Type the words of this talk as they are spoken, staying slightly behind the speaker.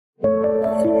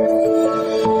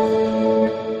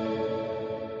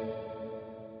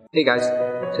Hey guys,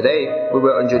 today we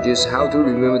will introduce how to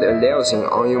remove the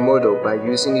aliasing on your model by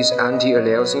using this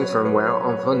anti-aliasing firmware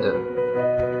on Photon.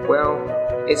 Well,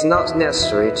 it's not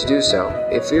necessary to do so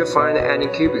if you find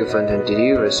Anycubic Photon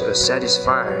delivers a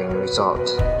satisfying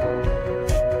result.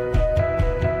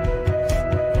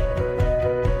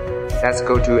 Let's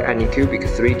go to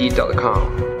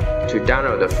anycubic3d.com to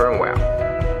download the firmware.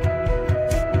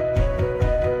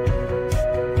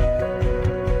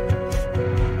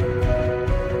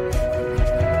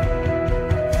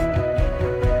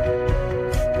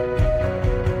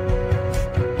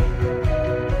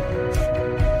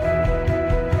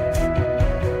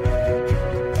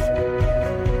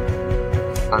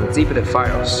 Unzip the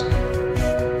files.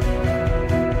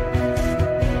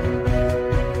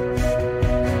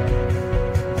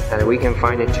 And we can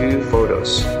find two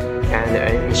photos and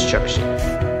an instruction.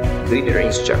 Read the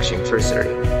instruction firstly.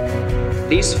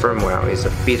 This firmware is a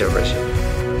beta version.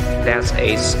 That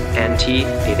is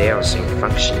anti-aliasing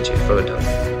function to Photon.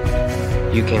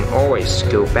 You can always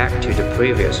go back to the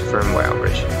previous firmware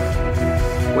version.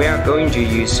 We are going to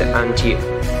use the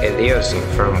anti-aliasing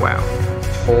firmware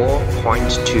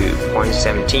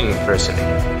 4.2.17 firstly.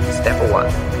 Step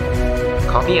 1.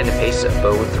 Copy and paste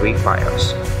both three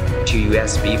files to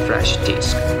USB flash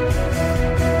disk.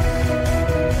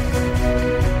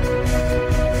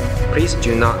 Please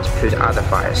do not put other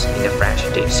files in the flash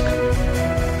disk.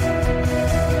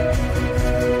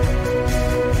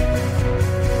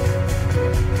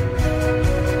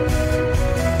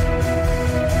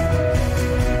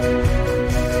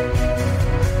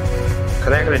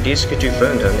 Connect the disk to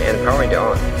Photon and power it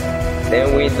on.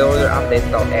 Then we load the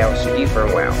update.lcd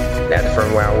firmware. That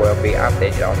firmware will be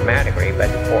updated automatically, but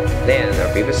before then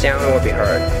a beep sound will be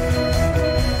heard.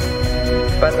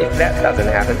 But if that doesn't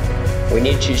happen, we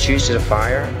need to choose the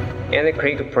file and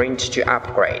click Print to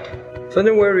upgrade.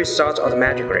 Photon will restart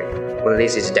automatically when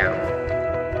this is done.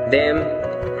 Then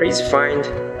please find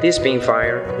this bin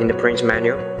file in the print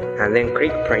menu and then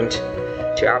click Print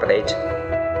to update.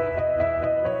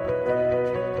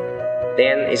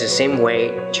 Then it's the same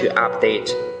way to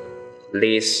update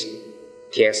this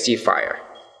txt file.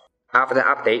 After the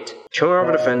update, turn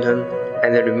off the Photon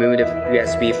and remove the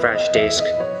USB flash disk.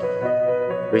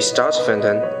 Restart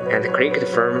Photon and click the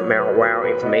firmware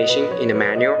information in the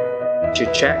menu to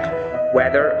check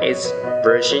whether it's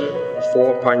version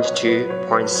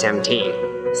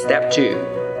 4.2.17. Step 2.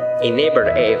 Enable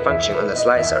the AA function on the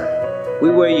slicer. We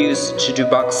will use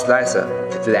to-do-box slicer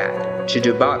for that.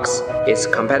 To-do-box is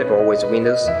compatible with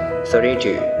Windows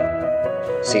 32,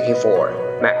 64,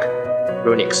 Mac,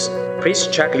 Linux. Please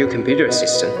check your computer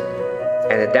system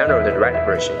and download the right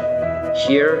version.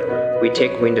 Here, we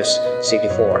take Windows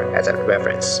 64 as a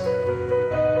reference.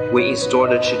 We install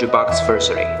the to-do-box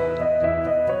firstly.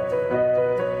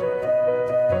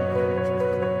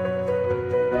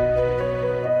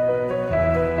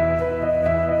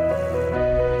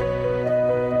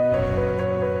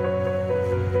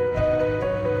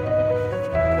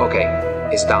 Okay,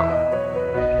 it's done.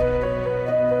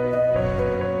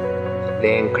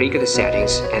 Then click the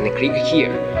settings and click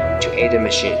here to add the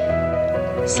machine.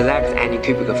 Select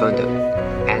Anycubic Photon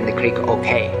and click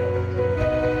OK.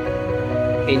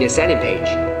 In the setting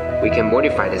page, we can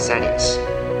modify the settings.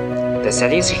 The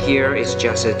settings here is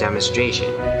just a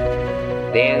demonstration.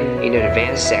 Then in the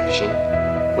advanced section,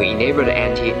 we enable the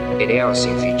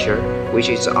anti-aliasing feature, which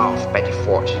is off by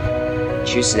default.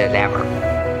 Choose the lever.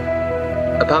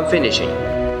 Upon finishing,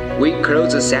 we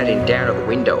close the setting dialog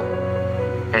window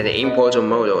and import a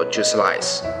model to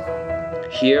slice.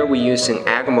 Here we use an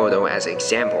egg model as an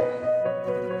example.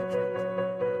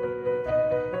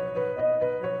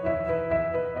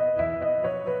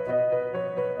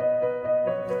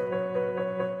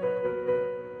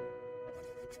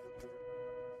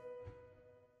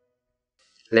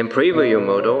 Then preview your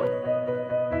model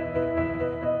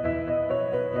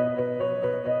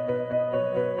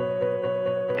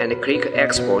and click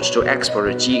Export to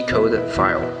export the G-code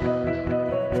file.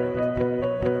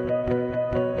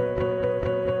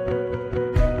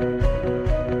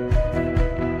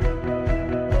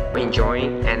 Enjoy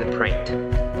and print.